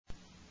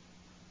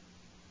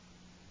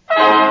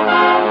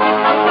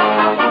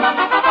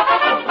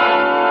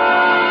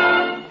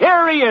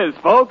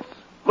years, folks.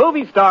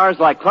 Movie stars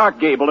like Clark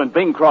Gable and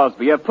Bing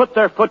Crosby have put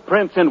their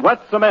footprints in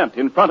wet cement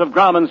in front of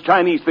Grauman's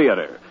Chinese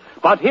Theater.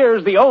 But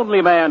here's the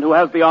only man who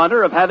has the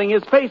honor of having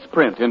his face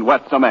print in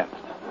wet cement.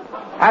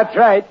 That's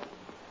right.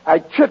 I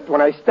tripped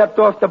when I stepped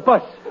off the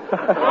bus.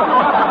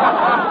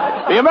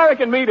 The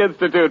American Meat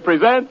Institute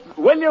presents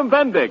William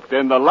Bendix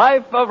in The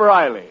Life of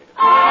Riley.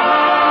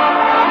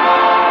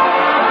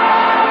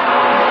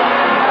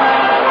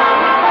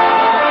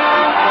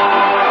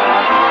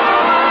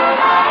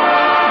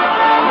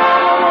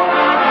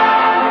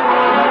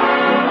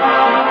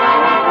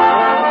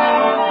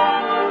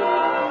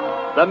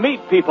 The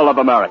meat people of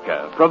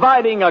America,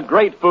 providing a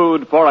great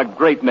food for a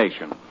great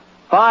nation.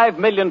 5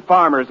 million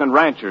farmers and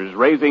ranchers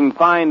raising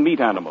fine meat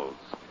animals.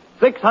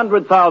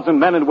 600,000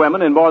 men and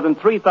women in more than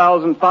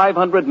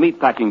 3,500 meat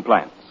packing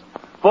plants.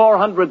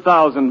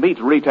 400,000 meat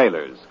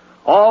retailers,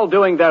 all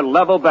doing their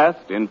level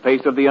best in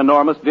face of the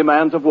enormous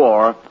demands of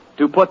war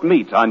to put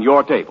meat on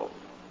your table.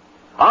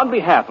 On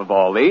behalf of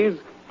all these,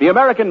 the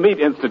American Meat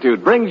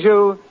Institute brings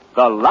you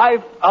The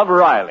Life of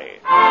Riley.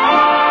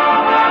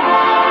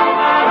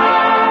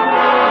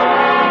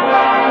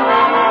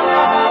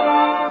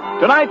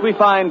 Tonight we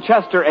find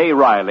Chester A.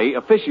 Riley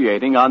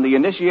officiating on the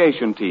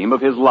initiation team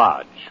of his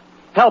lodge.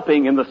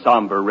 Helping in the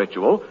somber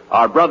ritual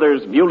are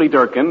brothers Muley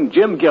Durkin,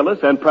 Jim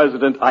Gillis, and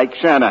President Ike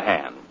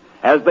Shanahan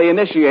as they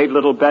initiate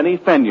little Benny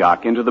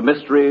Fenyock into the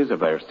mysteries of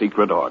their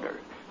secret order.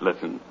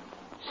 Listen.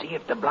 See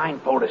if the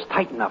blindfold is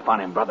tight enough on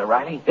him, Brother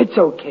Riley. It's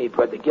okay,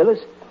 Brother Gillis.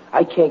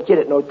 I can't get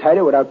it no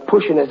tighter without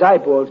pushing his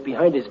eyeballs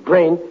behind his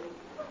brain.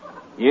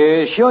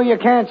 You sure you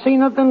can't see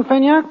nothing,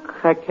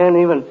 Fenyock? I can't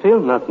even feel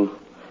nothing.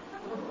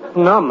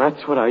 Numb,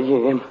 that's what I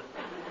am.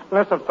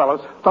 Listen,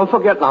 fellas, don't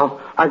forget now.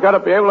 I gotta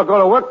be able to go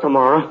to work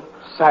tomorrow.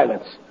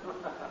 Silence.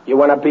 You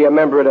want to be a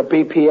member of the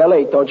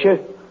BPLA, don't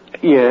you?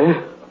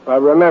 Yeah. Well,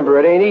 remember,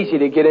 it ain't easy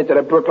to get into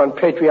the Brooklyn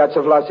Patriots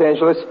of Los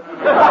Angeles.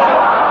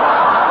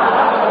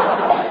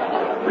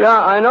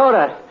 Yeah, I know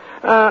that.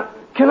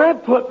 Can I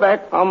put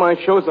back on my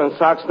shoes and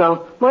socks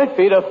now? My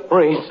feet are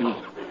freezing.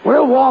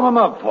 We'll warm them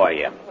up for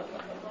you.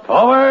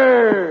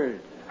 Forward!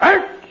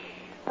 Arch!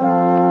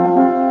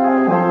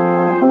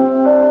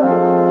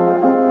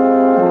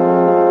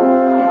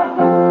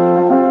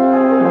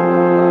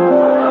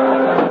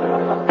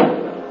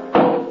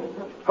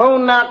 Who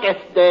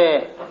knocketh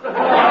there?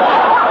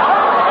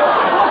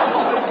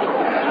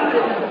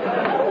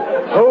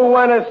 Who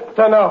wanteth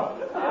to know?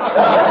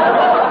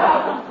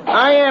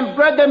 I am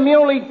Brother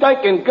Muley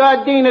Durkin,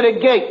 guardian of the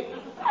gate.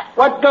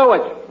 What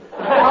goeth?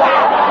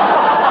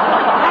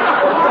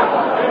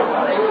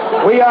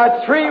 We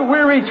are 3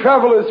 weary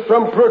travelers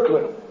from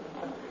Brooklyn.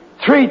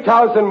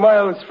 3,000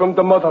 miles from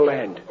the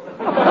motherland.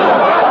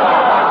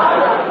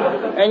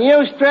 And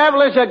you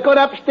travelers are good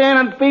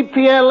upstanding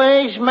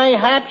BPLAs,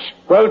 mayhaps?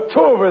 Well, 2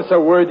 of us are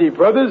worthy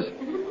brothers.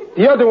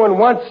 The other one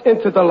wants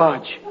into the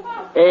lodge.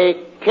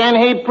 Can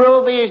he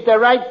prove he is the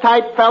right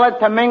type fella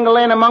to mingle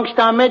in amongst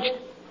our midst?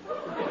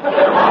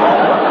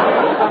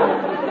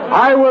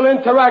 I will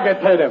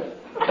interrogate him.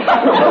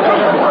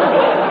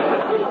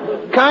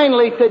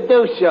 Kindly to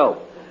do so.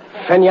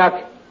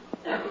 Fenyock,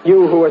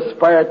 you who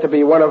aspire to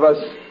be one of us,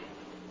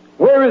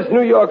 where is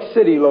New York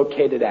City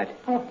located at?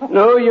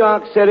 New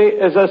York City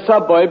is a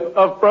suburb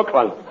of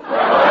Brooklyn.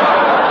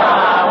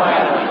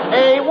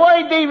 A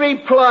worthy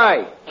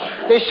reply.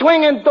 The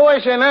swinging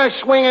doors are now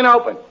swinging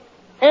open.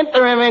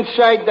 Enter him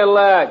inside the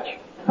lodge.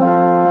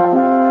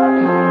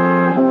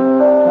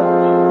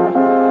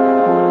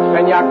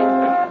 Fenyock,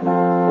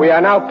 we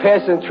are now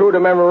passing through the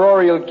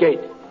Memorial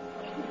Gate.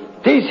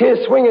 These here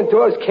swinging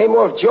doors came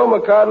off Joe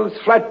McArdle's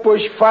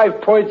Flatbush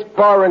 5 Points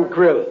Bar and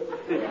Grill.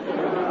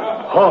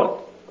 Halt.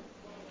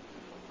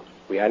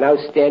 We are now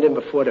standing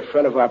before the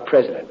front of our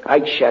president,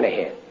 Ike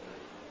Shanahan.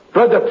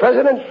 Brother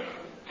President,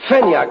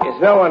 Fenyock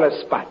is now on the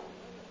spot.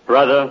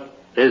 Brother,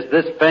 is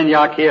this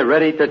Fenyock here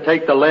ready to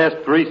take the last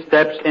 3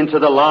 steps into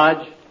the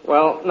lodge?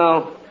 Well,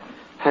 no.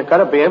 I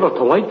gotta be able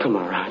to wait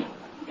tomorrow.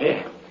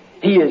 Yeah,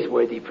 he is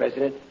worthy,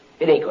 President.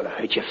 It ain't gonna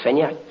hurt you,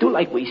 Fenyock. Do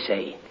like we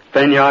say.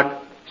 Fenyock,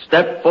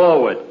 step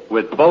forward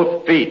with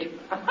both feet.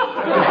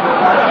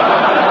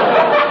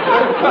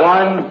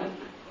 1,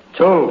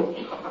 2.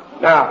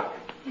 Now,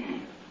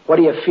 what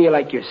do you feel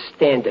like you're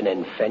standing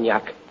in,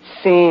 Fenyock?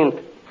 Sand.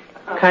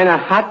 Kind of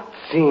hot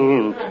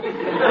sand.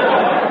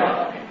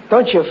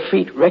 Don't your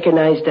feet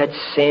recognize that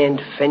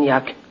sand,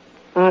 Fenyock?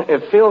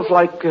 It feels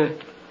like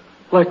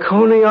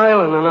Coney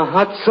Island on a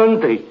hot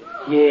Sunday.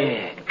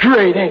 Yeah,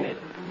 great, ain't it?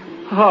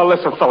 Oh,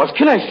 listen, fellas,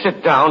 can I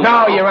sit down?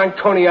 No, you're on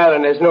Coney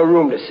Island. There's no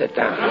room to sit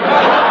down.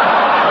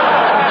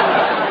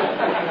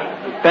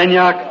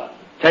 Fenyock,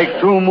 take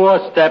 2 more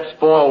steps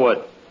forward.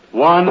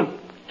 1,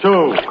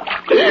 2.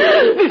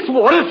 This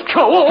water's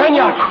cold.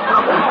 Fenyock!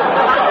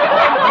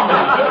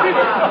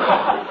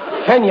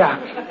 Fenyock,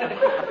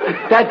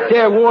 that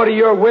there water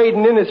you're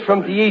wading in is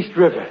from the East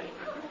River.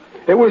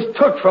 It was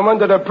took from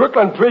under the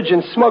Brooklyn Bridge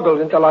and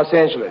smuggled into Los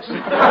Angeles.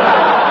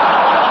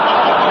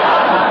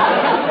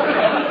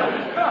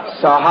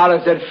 So how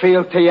does it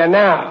feel to you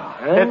now?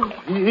 Huh?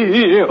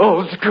 It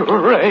feels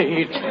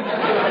great.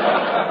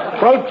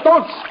 Well,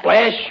 don't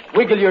splash.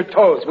 Wiggle your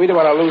toes. We don't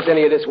want to lose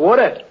any of this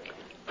water.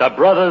 The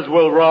brothers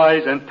will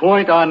rise and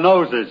point our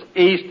noses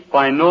east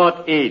by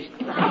northeast.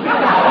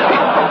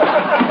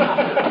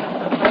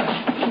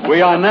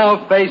 We are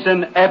now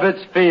facing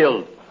Ebbets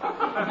Field.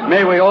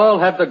 May we all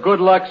have the good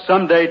luck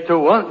someday to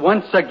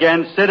once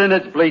again sit in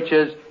its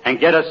bleachers and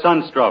get a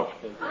sunburn.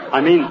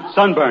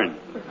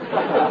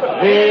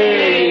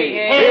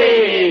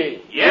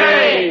 Hey,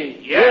 yay,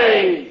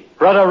 yay.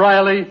 Brother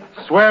Riley,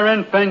 swear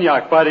in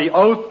Fenyack by the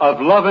oath of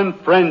love and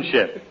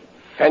friendship.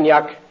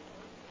 Fenyack,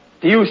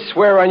 do you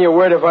swear on your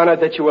word of honor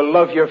that you will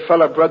love your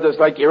fellow brothers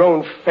like your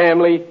own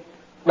family?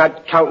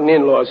 Not counting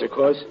in-laws, of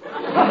course.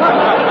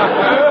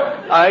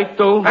 I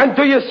do. And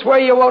do you swear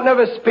you won't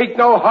never speak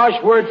no harsh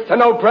words to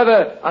no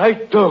brother? I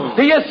do.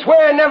 Do you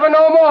swear never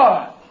no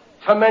more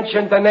to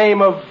mention the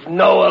name of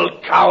Noel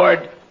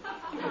Coward?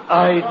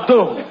 I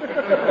do.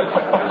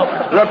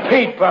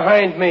 Repeat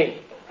behind me.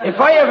 If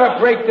I ever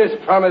break this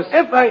promise...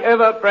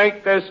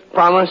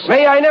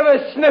 May I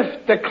never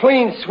sniff the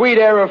clean, sweet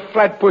air of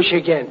Flatbush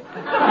again.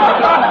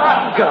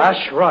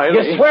 Gosh,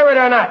 Riley. You swear it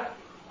or not?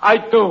 I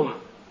do.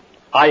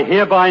 I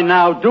hereby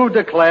now do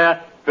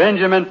declare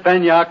Benjamin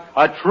Fenyack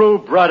a true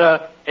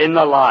brother in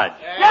the lodge.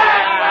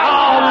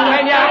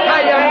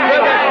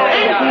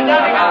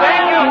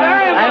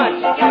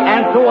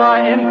 And to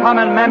our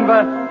incoming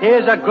member,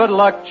 here's a good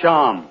luck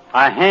charm.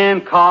 A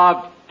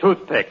hand-carved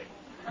toothpick.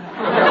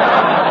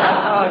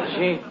 Oh,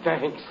 gee,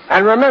 thanks.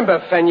 And remember,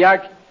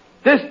 Fenyack,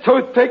 this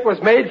toothpick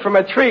was made from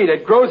a tree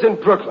that grows in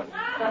Brooklyn.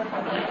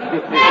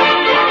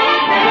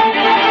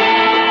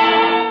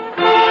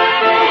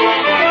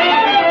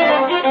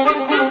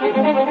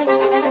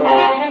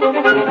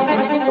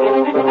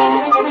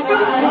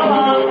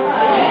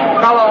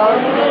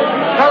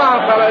 Come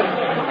on, fellas.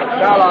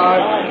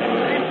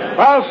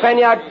 Well,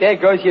 Fenyack, there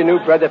goes your new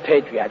brother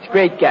Patriots.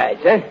 Great guys,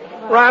 eh?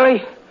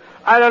 Riley,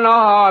 I don't know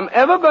how I'm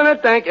ever going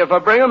to thank you for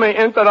bringing me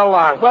into the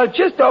lodge. Well,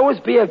 just always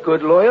be a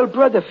good, loyal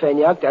brother,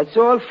 Fenyack. That's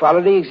all.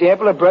 Follow the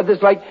example of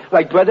brothers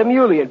like Brother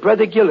Muley and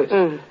Brother Gillis.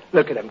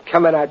 Look at them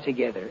coming out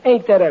together.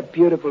 Ain't that a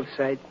beautiful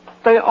sight?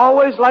 They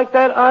always like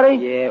that, Artie?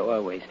 Yeah,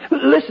 always.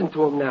 Listen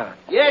to them now.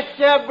 Yes,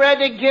 sir,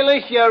 Brother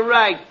Gillis, you're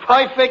right.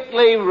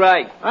 Perfectly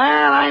right.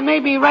 Well, I may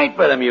be right,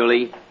 Brother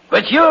Muley,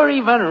 but you're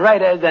even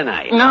righter than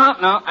I am.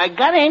 No, I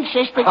gotta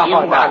insist that you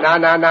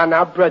are.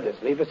 Now, brothers,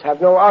 leave us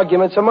have no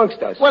arguments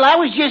amongst us. Well, I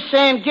was just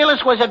saying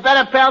Gillis was a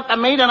better pal to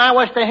me than I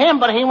was to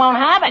him, but he won't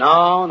have it.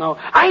 No.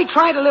 I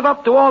try to live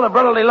up to all the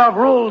brotherly love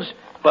rules,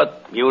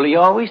 but Muley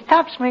always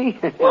tops me.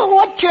 Well,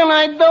 what can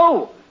I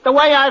do? The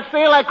way I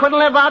feel, I couldn't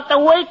live out the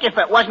week if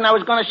it wasn't I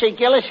was going to see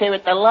Gillis here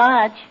at the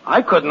lodge.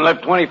 I couldn't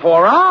live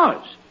 24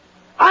 hours.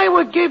 I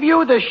would give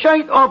you the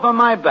shirt off of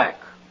my back.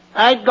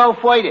 I'd go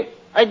fight it.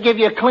 I'd give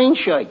you a clean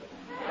shirt.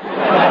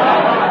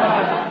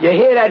 You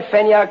hear that,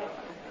 Fenyack?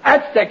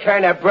 That's the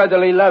kind of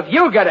brotherly love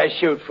you gotta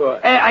shoot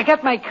for. I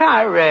got my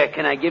car.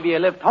 Can I give you a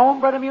lift home,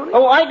 Brother Muley?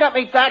 Oh, I got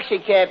me taxi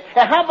cab.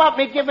 How about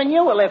me giving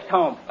you a lift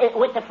home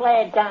with the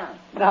flag down?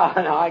 No,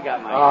 I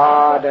got my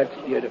car. Oh, that's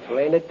beautiful,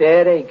 ain't it?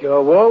 There they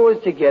go, always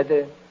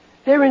together.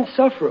 They're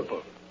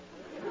insufferable.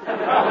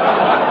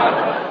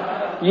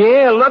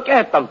 Yeah, look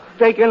at them.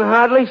 They can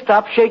hardly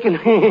stop shaking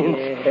hands.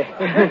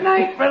 Yeah. Good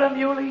night, Brother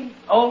Muley,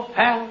 old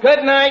pal.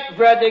 Good night,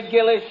 Brother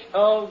Gillis,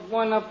 old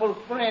wonderful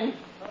friend.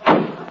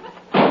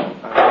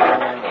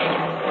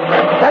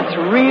 That's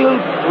real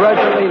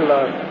brotherly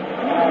love.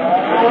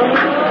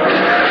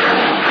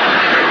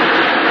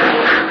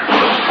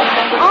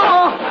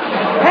 Uh-oh.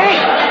 Hey!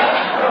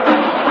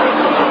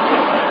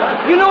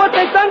 You know what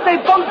they done? They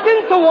bumped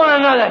into one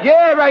another.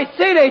 Yeah, I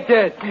see they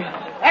did.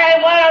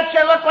 Hey, why don't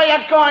you look where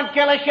you're going,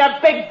 Gillis, you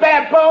big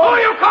baboon? Who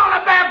you call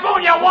a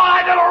baboon, you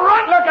wide little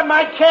runt? Look at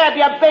my cab,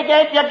 you big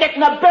ape. You're getting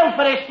a bill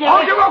for this, Gillis.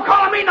 Oh, you go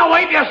calling me no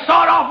ape, you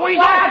sawed-off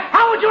weasel?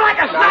 How would you like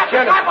a slap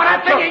on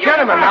that thing?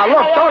 Gentlemen, now,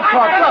 look, don't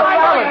talk.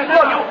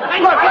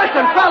 Look,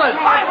 listen, fellas.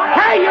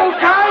 Hey, you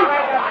guys,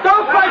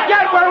 don't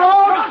forget we're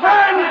old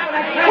friends.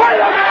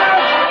 Wait a minute.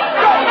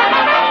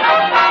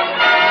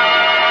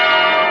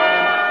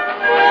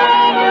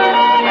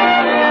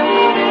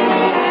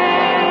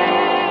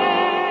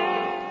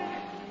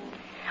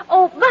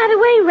 Oh, by the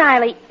way,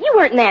 Riley, you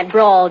weren't in that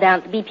brawl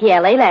down at the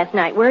BPLA last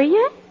night, were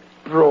you?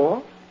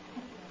 Brawl?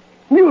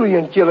 Muley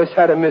and Gillis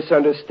had a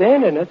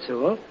misunderstanding, that's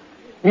all.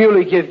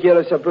 Muley gave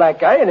Gillis a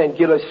black eye, and then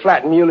Gillis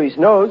flattened Muley's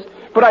nose.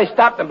 But I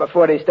stopped them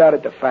before they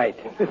started to fight.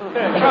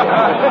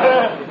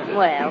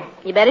 Well,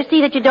 you better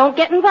see that you don't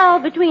get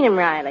involved between them,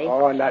 Riley.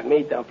 Oh, not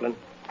me, Dumpling.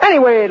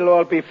 Anyway, it'll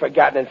all be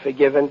forgotten and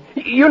forgiven.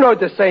 You know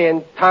the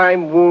saying,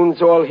 time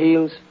wounds all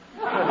heals.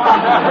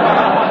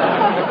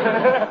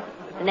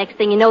 The next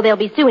thing you know, they'll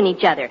be suing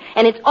each other.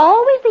 And it's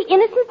always the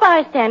innocent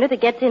bystander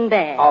that gets in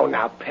bad. Oh,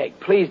 now, Peg,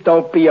 please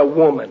don't be a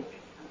woman.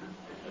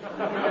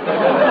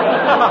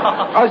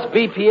 Us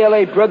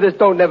BPLA brothers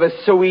don't never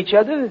sue each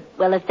other.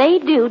 Well, if they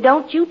do,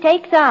 don't you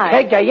take sides.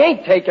 Peg, I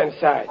ain't taking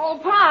sides. Oh,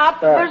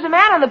 Pop, there's a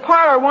man in the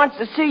parlor who wants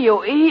to see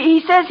you.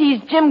 He says he's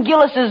Jim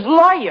Gillis's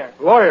lawyer.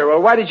 Lawyer?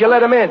 Well, why did you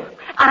let him in?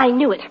 I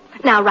knew it.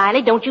 Now,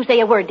 Riley, don't you say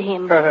a word to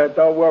him.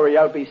 Don't worry,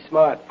 I'll be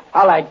smart.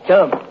 I like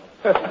dumb.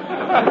 This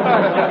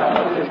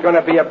is going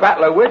to be a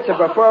battle of wits, and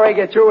before I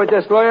get through with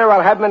this lawyer,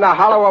 I'll have him in the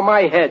hollow of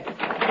my head.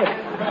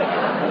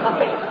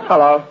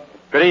 Hello.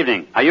 Good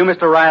evening. Are you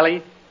Mr.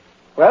 Riley?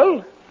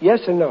 Well, yes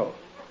and no.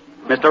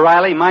 Mr.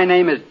 Riley, my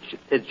name is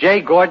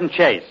J. Gordon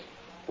Chase.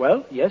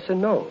 Well, yes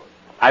and no.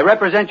 I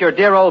represent your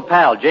dear old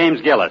pal,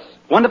 James Gillis.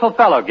 Wonderful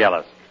fellow,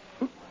 Gillis.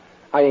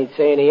 I ain't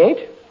saying he ain't.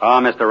 Oh,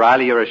 Mr.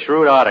 Riley, you're a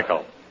shrewd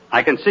article.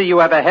 I can see you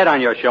have a head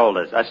on your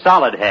shoulders, a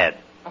solid head.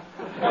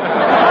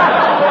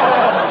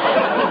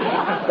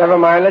 Never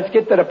mind, let's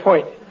get to the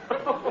point.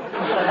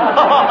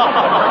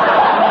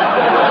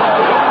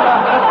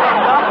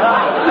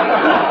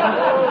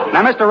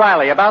 Now, Mr.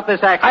 Riley, about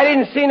this accident... I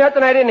didn't see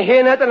nothing, I didn't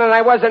hear nothing, and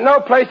I was at no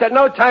place at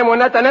no time when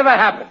nothing ever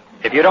happened.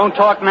 If you don't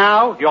talk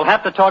now, you'll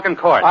have to talk in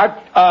court.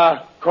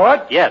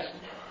 Court? Yes.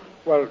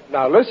 Well,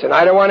 now listen,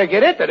 I don't want to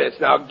get into this.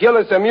 Now,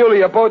 Gillis and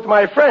Muley are both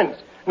my friends.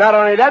 Not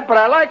only that, but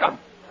I like them.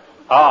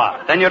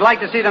 Oh, then you'd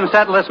like to see them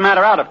settle this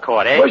matter out of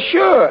court, eh? Well,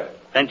 sure.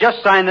 Then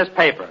just sign this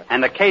paper,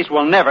 and the case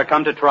will never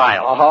come to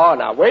trial. Oh,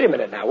 now, wait a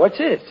minute now. What's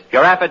this?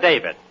 Your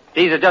affidavit.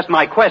 These are just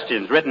my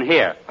questions written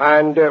here.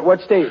 And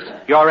what's these?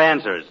 Your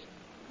answers.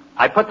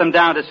 I put them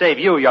down to save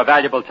you your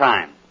valuable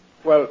time.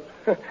 Well,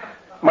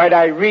 might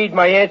I read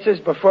my answers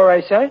before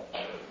I sign?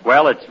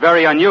 Well, it's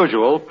very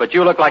unusual, but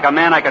you look like a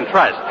man I can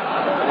trust.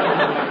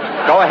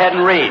 Go ahead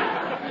and read.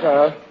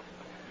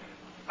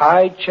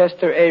 I,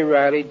 Chester A.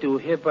 Riley, do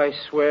hereby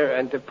swear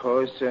and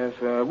depose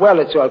well,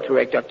 it's all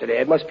correct up to there.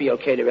 It must be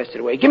okay the rest of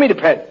the way. Give me the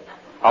pen.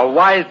 A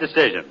wise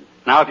decision.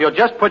 Now, if you'll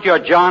just put your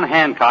John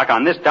Hancock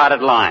on this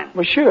dotted line.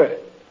 Well, sure.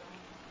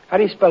 How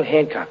do you spell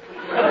Hancock?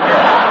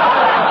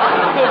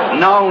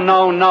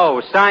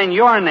 No. Sign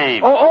your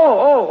name.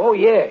 Oh,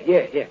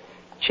 yeah.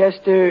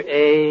 Chester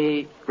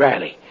A.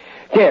 Riley.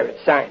 There,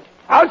 it's signed.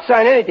 I'll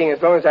sign anything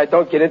as long as I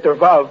don't get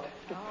involved.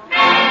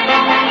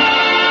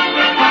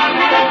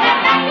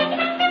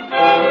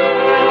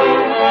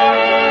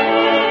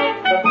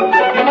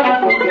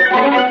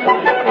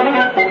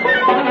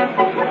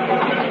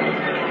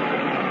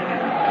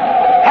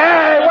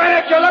 Hey, why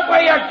don't you look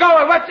where you're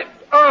going? What's it?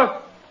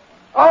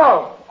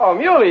 Oh,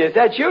 Muley, is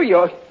that you?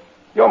 You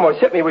almost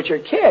hit me with your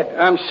kid.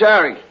 I'm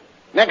sorry.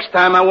 Next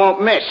time I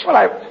won't miss.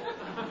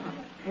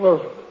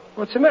 Well,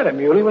 what's the matter,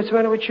 Muley? What's the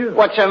matter with you?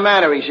 What's the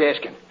matter, he's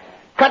asking.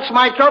 Cuts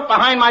my throat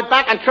behind my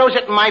back and throws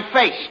it in my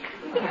face.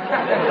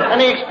 And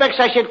he expects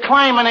I should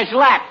climb in his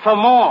lap for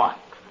more.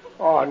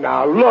 Oh,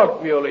 now,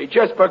 look, Muley,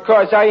 just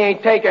because I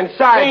ain't taking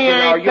sides, He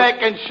ain't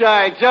taking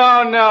sides.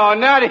 Oh, no,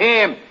 not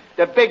him.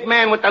 The big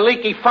man with the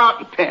leaky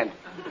fountain pen.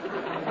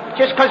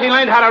 Just because he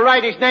learned how to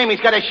write his name, he's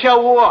got to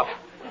show off.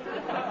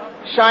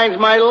 Signs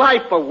my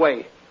life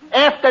away.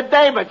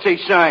 Affidavits he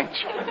signs.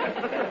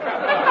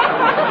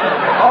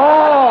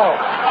 Oh,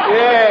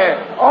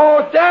 yeah.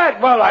 Oh, that.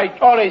 Well, I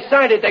only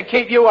signed it to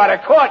keep you out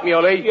of court,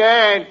 Muley.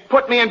 Yeah, and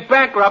put me in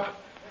bankrupt.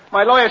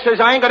 My lawyer says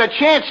I ain't got a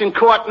chance in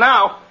court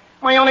now.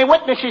 My only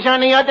witness is on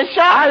the other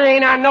side. I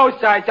ain't on no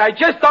sides. I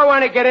just don't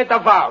want to get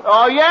involved.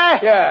 Oh, yeah?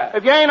 Yeah.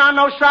 If you ain't on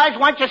no sides,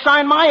 why don't you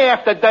sign my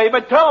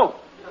affidavit, too?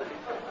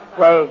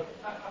 Well,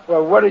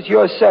 what does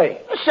yours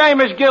say? The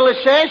same as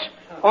Gillis says.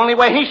 Only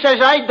where he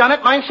says I done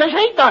it, mine says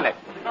he done it.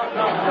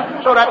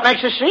 So that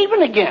makes us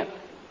even again.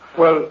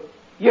 Well,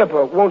 yeah,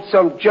 but won't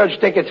some judge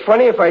think it's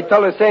funny if I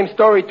tell the same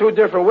story two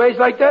different ways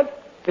like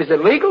that? Is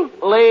it legal?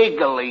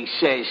 Legal, he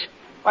says.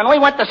 When we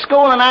went to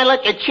school and I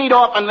let you cheat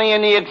off on me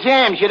in the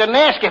exams, you didn't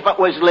ask if it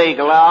was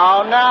legal.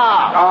 Oh,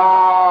 no.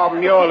 Oh,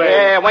 Muley.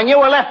 Yeah, when you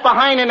were left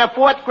behind in the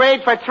 4th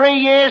grade for 3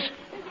 years,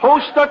 who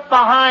stood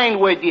behind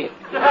with you?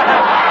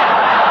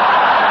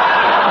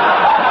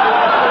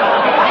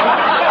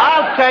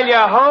 I'll tell you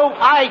who.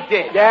 I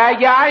did.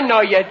 Yeah, I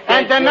know you did.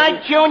 And the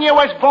night Junior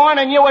was born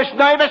and you was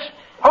nervous,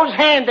 whose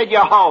hand did you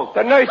hold?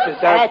 The nurse's.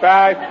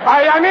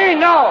 I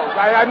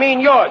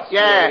mean yours.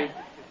 Yeah. Muley.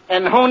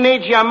 And who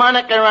needs your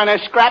moniker on a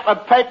scrap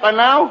of paper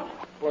now?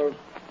 Well,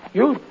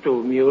 you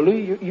do,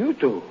 Muley. You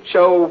do.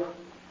 So,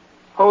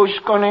 who's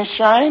gonna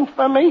sign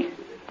for me?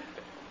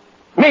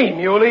 Me,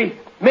 Muley.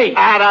 Me.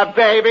 Atta,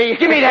 baby.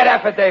 Give me that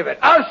affidavit.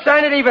 I'll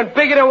sign it even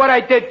bigger than what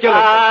I did,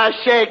 Gillis.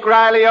 Shake,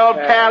 Riley, old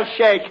pal,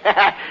 shake.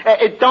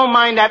 Don't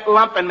mind that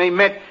lump in me,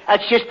 Mitt.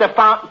 That's just a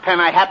fountain pen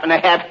I happen to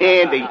have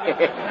handy.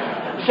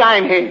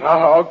 Sign here.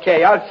 Oh,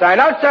 okay, I'll sign.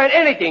 I'll sign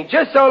anything,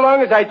 just so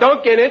long as I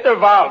don't get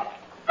involved.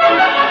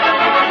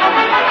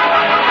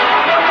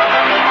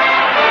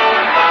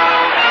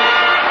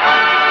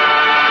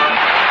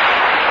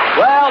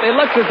 Well, it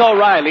looks as though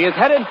Riley is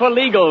headed for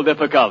legal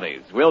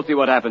difficulties. We'll see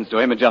what happens to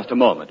him in just a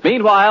moment.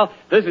 Meanwhile,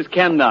 this is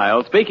Ken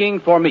Niles speaking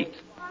for Meat.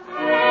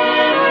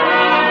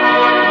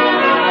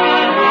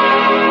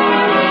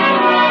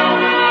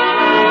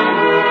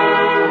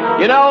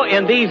 You know,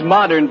 in these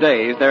modern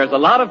days, there's a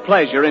lot of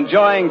pleasure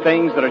enjoying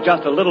things that are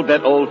just a little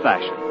bit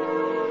old-fashioned.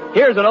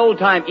 Here's an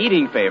old-time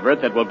eating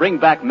favorite that will bring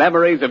back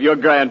memories of your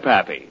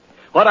grandpappy.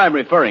 What I'm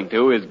referring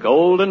to is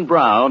golden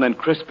brown and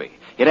crispy.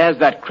 It has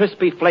that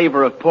crispy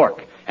flavor of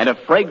pork, and a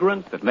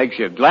fragrance that makes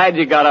you glad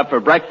you got up for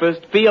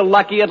breakfast, feel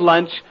lucky at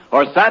lunch,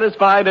 or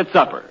satisfied at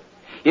supper.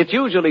 It's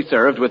usually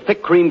served with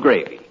thick cream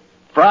gravy.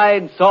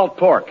 Fried salt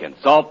pork and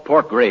salt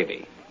pork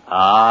gravy.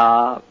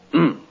 Well,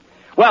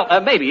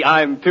 maybe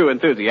I'm too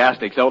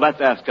enthusiastic, so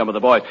let's ask some of the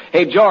boys.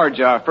 Hey, George,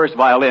 our first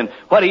violin,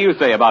 what do you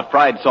say about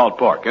fried salt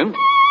pork, huh?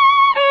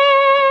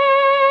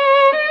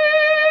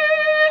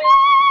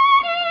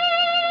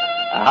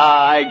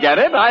 I get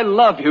it. I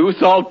love you,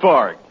 salt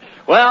pork.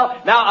 Well,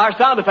 now, our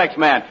sound effects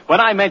man, when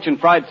I mention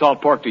fried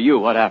salt pork to you,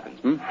 what happens,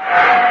 Well,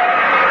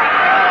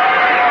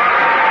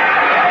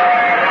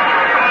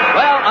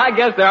 I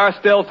guess there are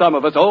still some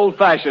of us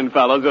old-fashioned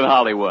fellows in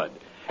Hollywood.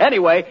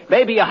 Anyway,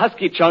 maybe a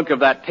husky chunk of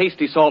that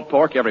tasty salt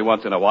pork every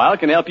once in a while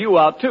can help you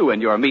out, too,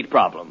 in your meat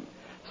problem.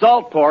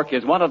 Salt pork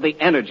is one of the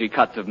energy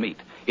cuts of meat.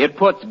 It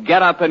puts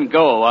get up and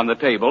go on the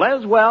table,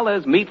 as well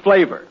as meat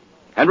flavor.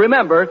 And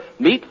remember,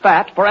 meat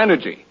fat for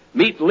energy,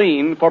 meat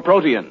lean for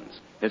proteins.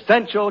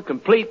 Essential,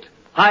 complete,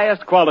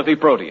 highest quality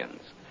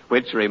proteins.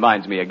 Which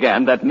reminds me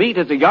again that meat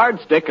is a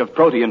yardstick of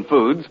protein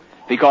foods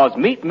because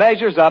meat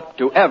measures up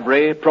to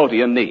every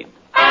protein need.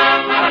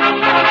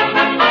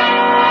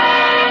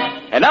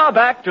 And now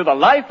back to the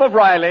life of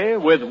Riley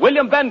with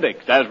William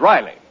Bendix as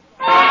Riley.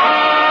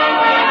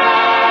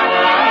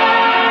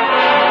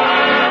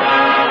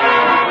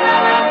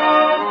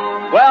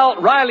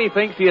 Well, Riley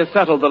thinks he has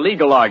settled the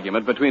legal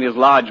argument between his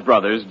lodge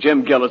brothers,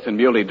 Jim Gillis and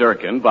Muley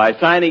Durkin, by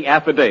signing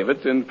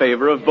affidavits in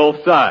favor of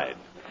both sides.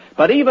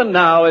 But even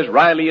now, as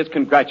Riley is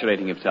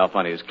congratulating himself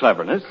on his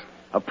cleverness,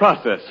 a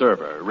process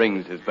server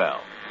rings his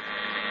bell.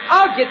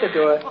 I'll get the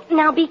door.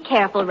 Now be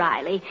careful,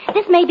 Riley.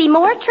 This may be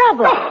more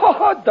trouble.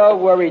 Oh,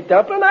 don't worry,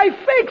 Dublin. I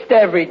fixed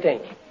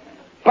everything.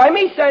 By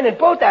me signing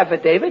both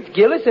affidavits,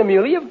 Gillis and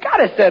Muley have got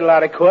to settle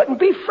out of court and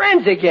be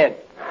friends again.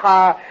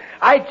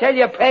 I tell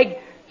you, Peg,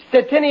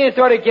 Stettinius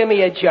ought to give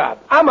me a job.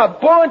 I'm a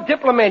born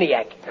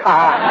diplomaniac.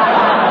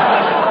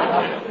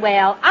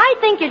 Well, I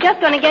think you're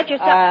just going to get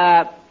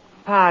yourself...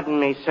 Pardon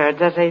me, sir.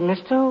 Does a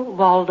Mr.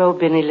 Waldo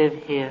Binney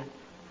live here?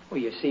 Well,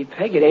 you see,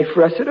 Peg, it ain't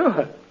for us at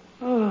all.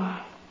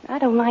 Oh, I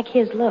don't like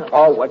his look.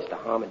 Oh, what's the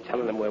harm in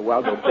telling them where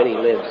Waldo Binney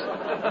lives?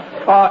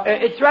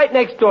 It's right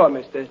next door,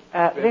 mister.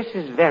 This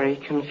is very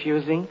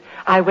confusing.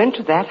 I went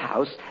to that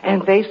house,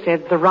 and they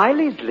said the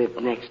Rileys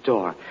lived next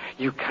door.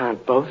 You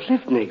can't both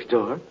live next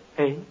door,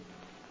 eh?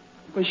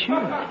 Well,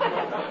 sure.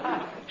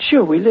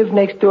 Sure, we live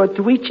next door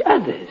to each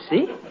other,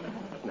 see?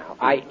 Now,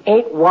 I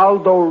ain't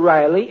Waldo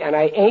Riley, and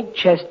I ain't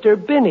Chester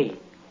Binney.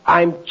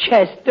 I'm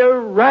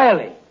Chester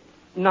Riley.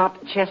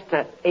 Not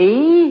Chester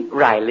A.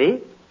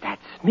 Riley.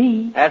 That's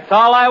me. That's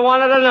all I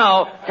wanted to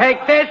know.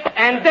 Take this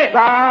and this.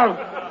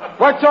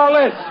 What's all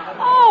this?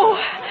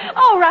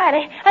 Oh,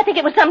 Riley, I think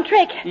it was some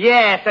trick.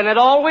 Yes, and it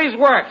always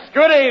works.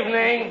 Good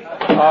evening.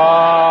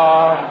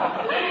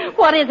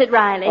 What is it,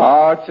 Riley?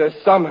 It's a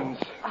summons.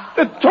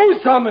 The two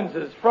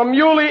summonses from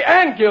Muley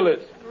and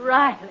Gillis.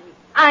 Riley,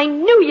 I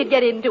knew you'd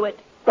get into it.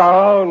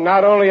 Oh,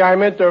 not only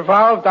I'm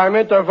intervolved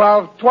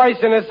twice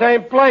in the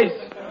same place.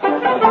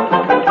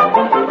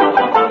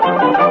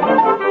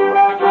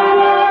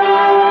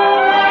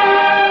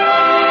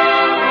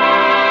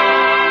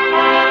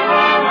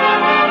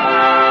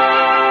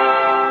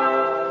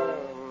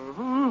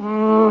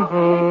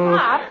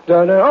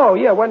 Oh,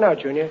 yeah, what now,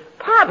 Junior?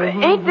 Pop,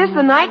 ain't this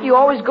the night you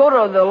always go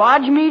to the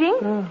lodge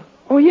meeting?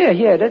 Oh,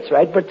 yeah, that's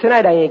right. But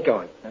tonight I ain't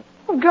going.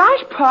 Oh,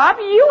 gosh, Pop,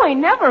 you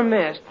ain't never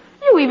missed.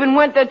 You even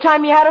went the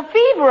time you had a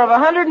fever of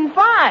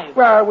 105.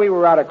 Well, we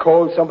were out of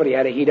cold. Somebody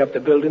had to heat up the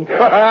building. No,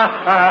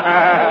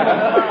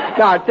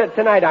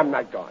 tonight I'm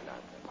not going.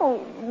 Oh,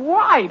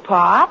 why,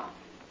 Pop?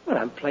 Well,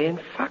 I'm playing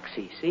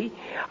foxy, see?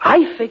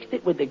 I fixed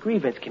it with the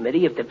grievance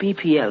committee of the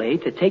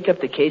BPLA to take up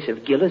the case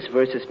of Gillis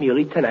versus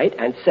Muley tonight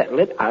and settle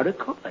it out of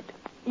court.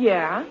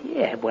 Yeah?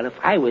 Yeah, well, if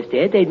I was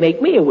there, they'd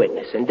make me a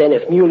witness. And then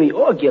if Muley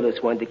or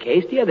Gillis won the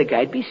case, the other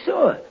guy'd be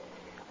sore.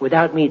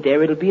 Without me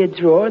there, it'll be a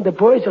draw, and the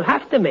boys will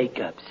have to make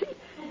up, see?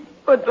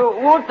 But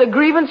won't the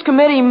grievance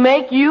committee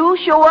make you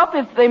show up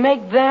if they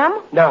make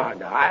them? No.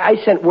 I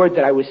sent word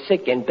that I was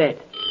sick in bed.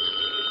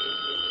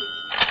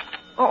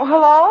 Oh,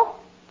 hello?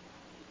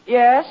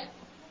 Yes?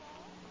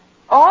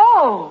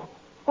 Oh.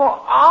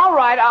 Well, all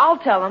right, I'll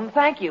tell them.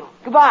 Thank you.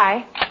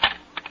 Goodbye.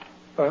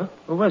 Huh?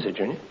 Who was it,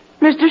 Junior?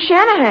 Mr.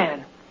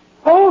 Shanahan.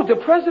 Oh, the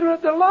president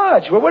of the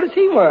lodge. Well, what does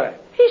he want?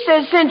 He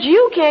says since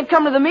you can't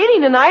come to the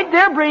meeting tonight,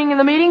 they're bringing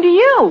the meeting to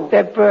you.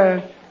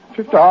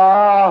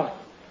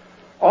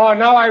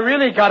 Now I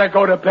really gotta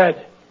go to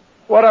bed.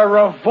 What a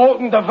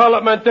revolting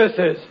development this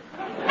is.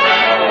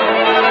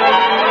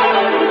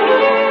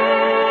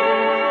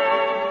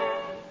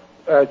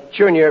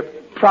 Junior,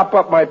 prop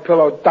up my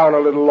pillow down a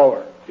little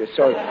lower.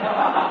 So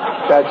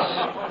that's...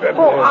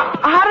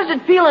 how does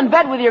it feel in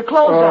bed with your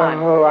clothes on?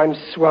 Oh, I'm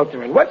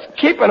sweltering. What's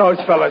keeping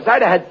those fellas?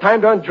 I'd have had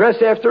time to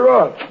undress after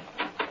all.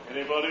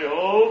 Anybody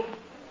home?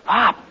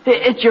 Pop,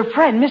 it's your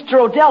friend, Mr.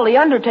 Odell, the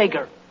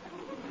undertaker.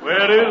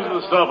 Where is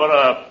the supper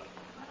up?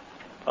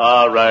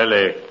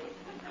 Riley,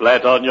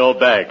 flat on your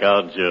back,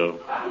 aren't you?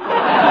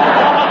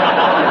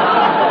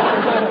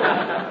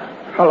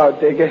 Hello,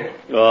 Digger.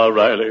 Oh,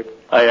 Riley,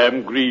 I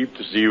am grieved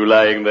to see you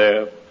lying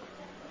there.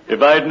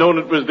 If I'd known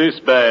it was this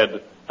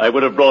bad, I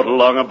would have brought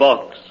along a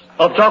box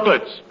of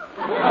chocolates.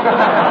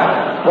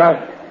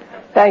 Well,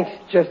 thanks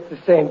just the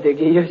same,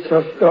 Digger. You're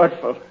so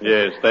thoughtful.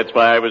 Yes, that's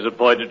why I was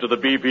appointed to the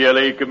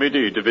BPLA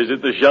committee to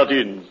visit the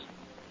shut-ins.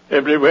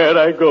 Everywhere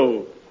I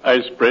go,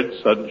 I spread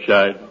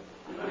sunshine.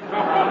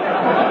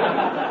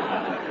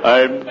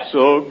 I'm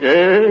so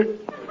gay.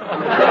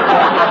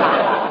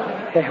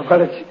 Yeah,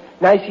 well, it's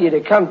nice of you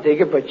to come,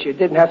 Digger, but you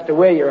didn't have to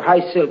wear your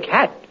high silk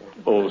hat.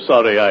 Oh,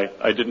 sorry,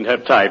 I didn't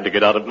have time to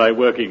get out of my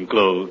working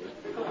clothes.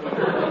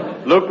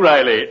 Look,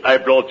 Riley, I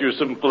brought you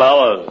some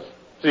flowers.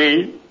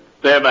 See?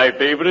 They're my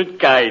favorite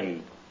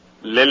kind.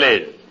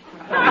 Lilies.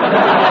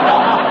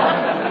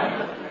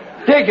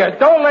 Digger,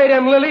 don't lay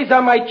them lilies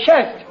on my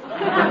chest.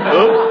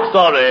 Oops,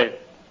 sorry.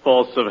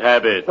 Force of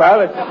habit.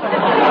 Well, it's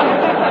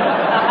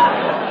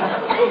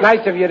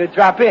nice of you to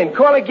drop in.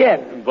 Call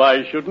again.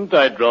 Why shouldn't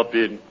I drop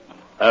in?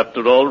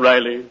 After all,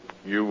 Riley,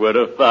 you were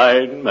a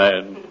fine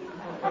man.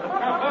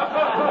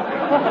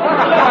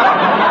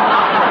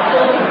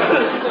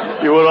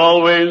 You were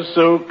always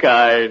so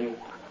kind.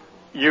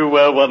 You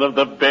were one of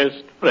the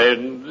best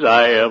friends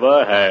I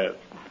ever had.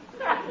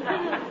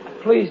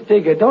 Please,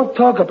 Digger, don't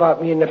talk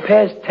about me in the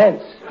past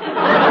tense.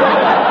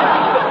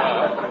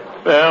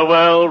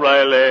 Farewell,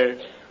 Riley.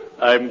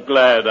 I'm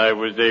glad I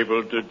was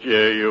able to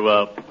cheer you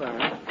up.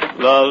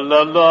 La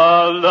la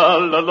la la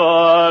la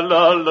la la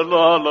la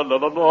la la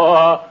la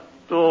la.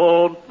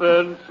 Don't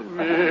fence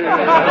me.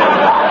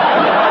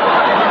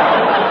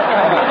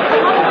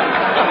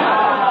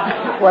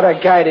 What a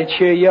guy to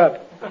cheer you up.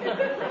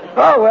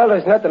 Oh, well,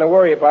 there's nothing to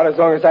worry about as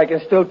long as I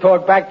can still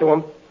talk back to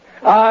him.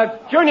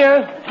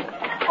 Junior.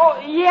 Oh,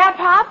 yeah,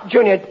 Pop?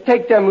 Junior,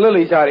 take them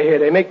lilies out of here.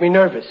 They make me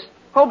nervous.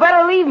 Oh,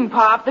 better leave 'em,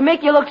 Pop. They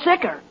make you look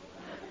sicker.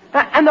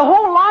 And the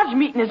whole lodge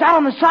meeting is out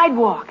on the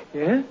sidewalk.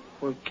 Yeah?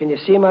 Well, can you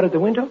see him out of the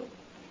window?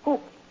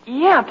 Oh,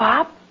 yeah,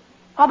 Pop.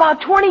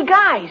 About 20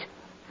 guys.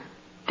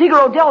 Digger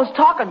Odell is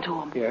talking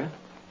to him. Yeah?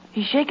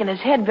 He's shaking his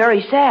head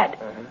very sad.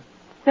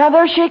 Now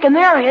they're shaking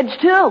their heads,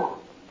 too.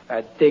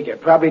 Digger,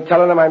 probably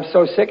telling them I'm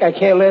so sick I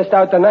can't last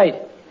out the night.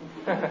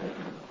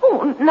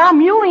 Oh, now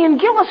Muley and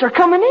Gillis are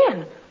coming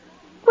in.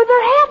 With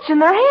their hats in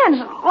their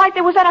hands, like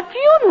they was at a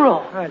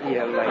funeral. How do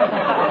you like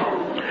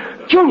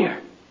it?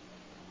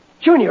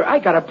 Junior, I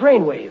got a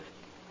brainwave.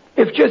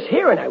 If just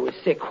hearing I was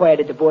sick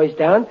quieted the boys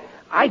down,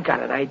 I got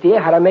an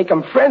idea how to make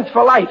them friends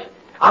for life.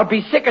 I'll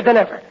be sicker than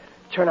ever.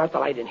 Turn out the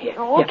light in here.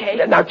 Oh, okay.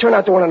 Yeah, now turn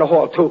out the one in the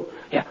hall, too.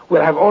 Yeah,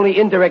 we'll have only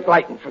indirect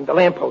lighting from the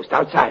lamppost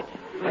outside.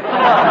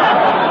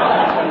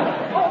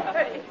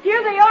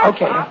 Here they are,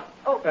 Okay. Pop.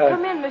 Oh,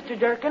 come in, Mr.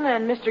 Durkin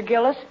and Mr.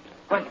 Gillis.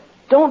 But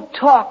don't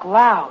talk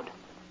loud.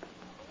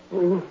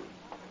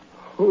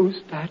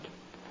 Who's that?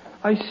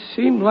 I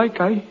seem like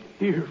I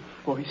hear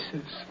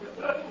voices.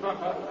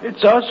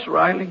 It's us,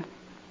 Riley.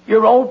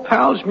 Your old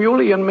pals,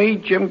 Muley and me,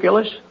 Jim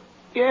Gillis.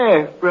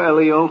 Yeah,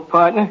 Riley, old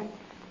partner.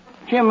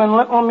 Jim and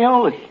little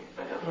Muley.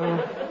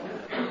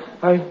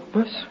 I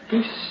must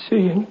be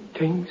seeing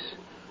things.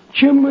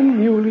 Jim and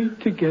Muley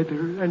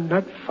together and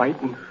not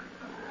fighting.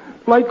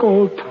 Like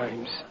old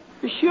times.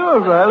 Sure,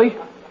 Riley.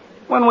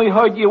 When we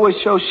heard you were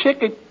so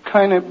sick, it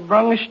kind of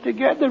brung us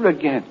together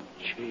again.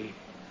 Gee,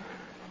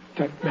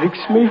 that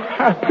makes me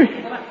happy.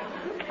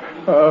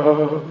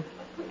 Oh.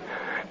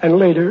 And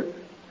later,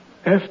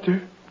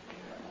 after,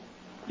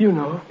 you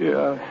know.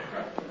 Yeah.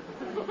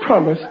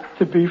 Promise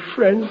to be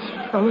friends,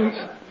 fellas.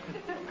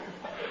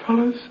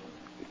 Fellas,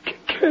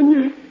 can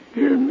you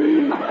hear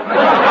me?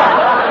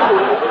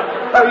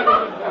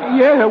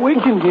 Yeah, we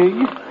can hear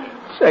you.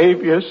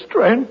 Save your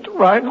strength,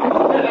 right?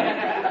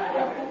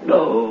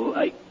 No,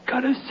 I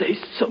gotta say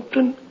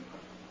something.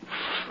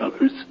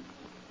 Fellas,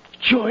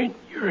 join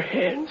your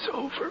hands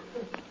over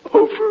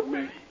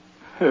me.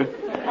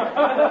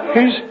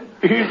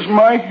 Here's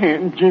my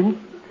hand, Jim.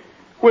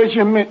 Where's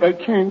your mitt? I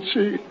can't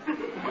see it.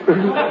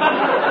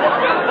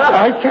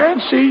 I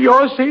can't see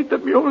yours either,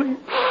 Muley.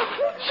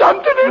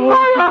 Something in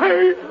my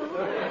eye.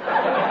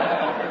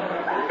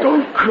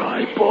 Don't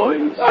cry,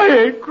 boys. I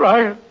ain't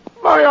crying.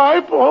 My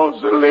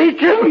eyeballs are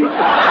leaking.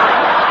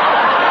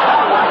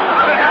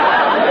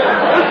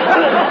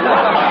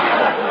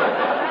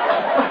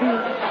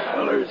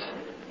 Fellers,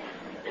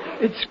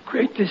 it's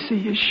great to see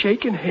you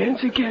shaking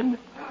hands again.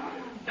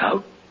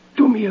 Now,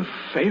 do me a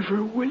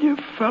favor, will you,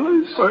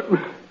 fellas?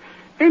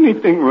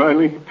 Anything,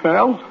 Riley,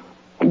 pal.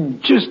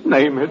 Just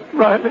name it,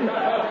 Riley.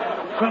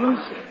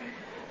 Fellas,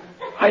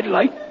 I'd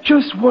like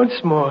just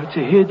once more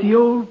to hear the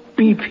old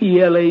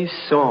BPLA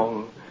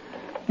song.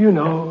 You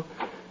know,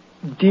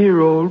 Dear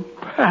Old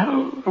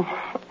Pal.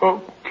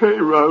 Okay,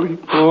 Riley.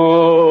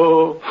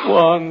 Oh,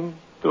 1,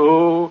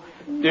 2,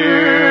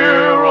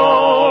 dear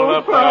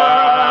old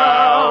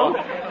pal,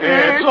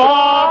 it's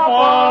awful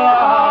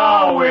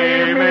how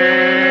we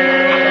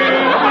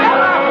miss you.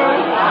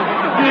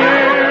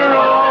 Dear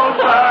old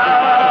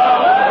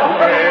pal,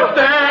 if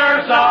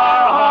there's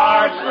our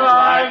hearts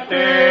like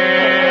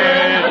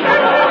this,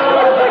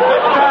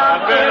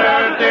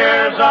 bitter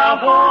tears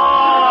of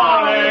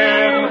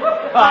warning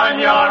on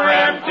your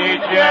empty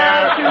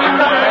chair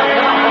today.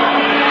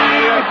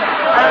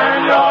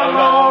 And your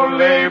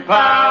lonely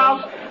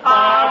pals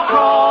are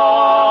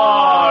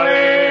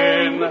calling.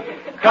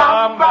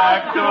 Come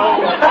back to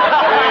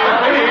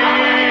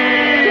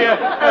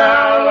BPLA.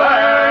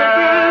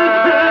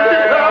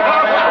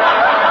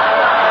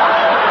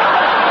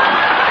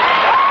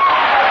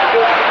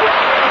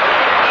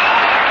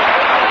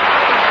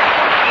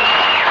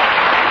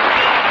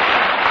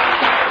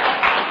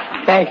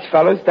 Thanks,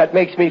 fellas. That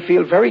makes me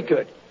feel very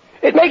good.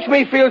 It makes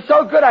me feel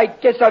so good, I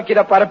guess I'll get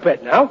up out of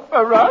bed now.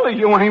 Riley,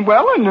 you ain't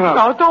well enough.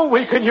 Now, don't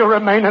weaken your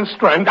remaining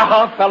strength.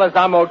 Oh, fellas,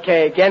 I'm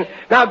okay again.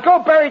 Now, go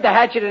bury the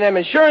hatchet in them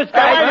insurance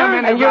guys. Wait a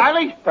minute,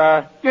 Riley.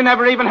 You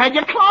never even had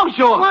your clothes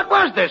on. What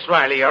was this,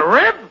 Riley? A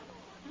rib?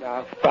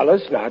 Now,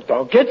 fellas, now,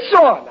 don't get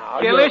sore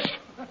now. Gillis,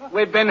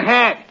 we've been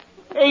had.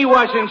 He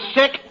wasn't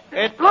sick.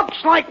 It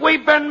looks like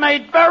we've been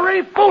made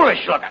very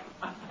foolish looking.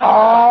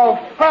 Oh,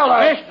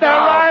 fellas. Mr.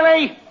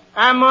 Riley,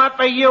 I'm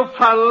after you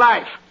for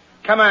life.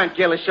 Come on,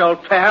 Gillis,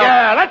 old pal.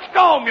 Yeah, let's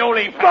go,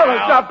 Muley.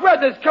 Fellas, now,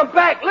 brothers, come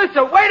back.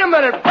 Listen, wait a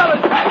minute,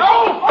 fellas.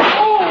 Oh!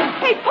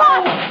 Hey,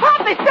 Pop,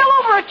 they fell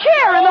over a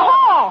chair in the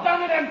hall.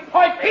 Son of them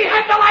pipes. He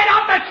had to light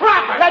out the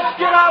traffic. Let's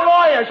get our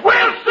lawyers.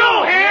 We'll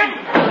sue him.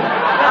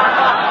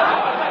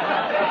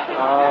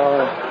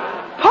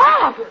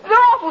 Pop,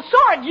 they're awful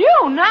sore at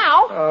you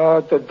now.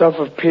 Oh, the dove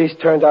of peace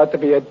turned out to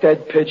be a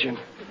dead pigeon.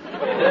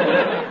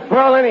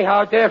 Well,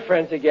 anyhow, they're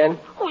friends again.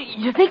 Oh,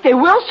 you think they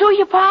will sue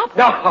you, Pop?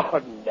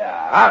 No.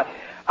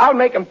 I'll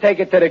make them take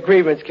it to the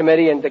grievance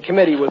committee, and the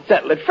committee will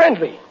settle it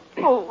friendly.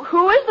 Oh,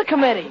 who is the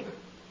committee?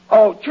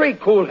 Oh, 3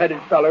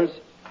 cool-headed fellers.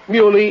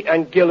 Muley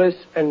and Gillis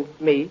and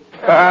me.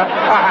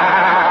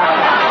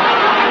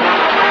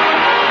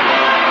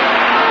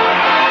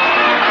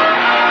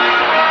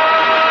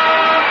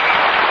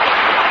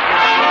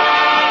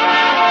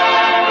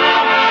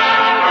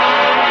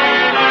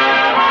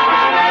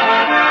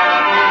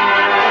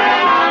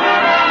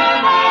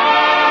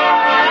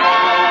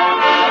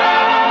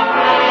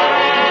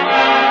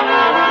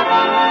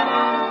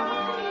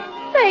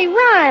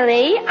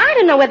 I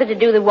don't know whether to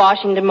do the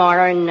washing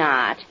tomorrow or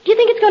not. Do you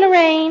think it's going to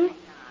rain?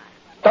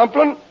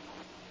 Dumplin',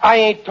 I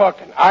ain't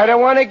talking. I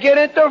don't want to get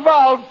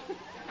involved.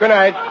 Good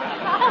night.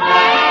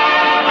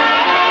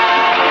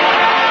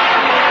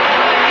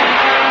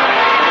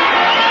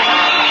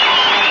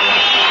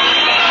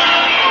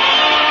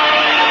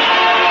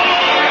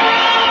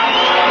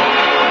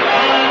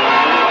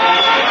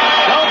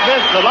 Don't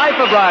miss The Life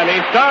of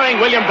Riley, starring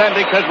William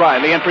Bendix as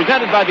Riley and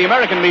presented by the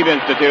American Meat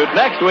Institute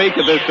next week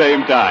at this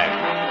same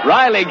time.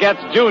 Riley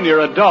gets Junior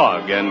a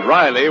dog, and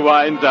Riley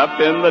winds up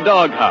in the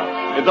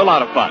doghouse. It's a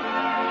lot of fun.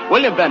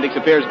 William Bendix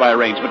appears by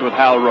arrangement with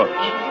Hal Roach.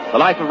 The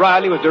Life of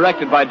Riley was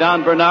directed by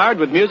Don Bernard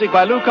with music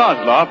by Lou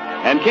Kozloff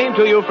and came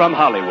to you from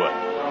Hollywood.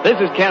 This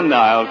is Ken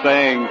Niles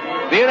saying,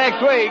 see you next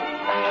week.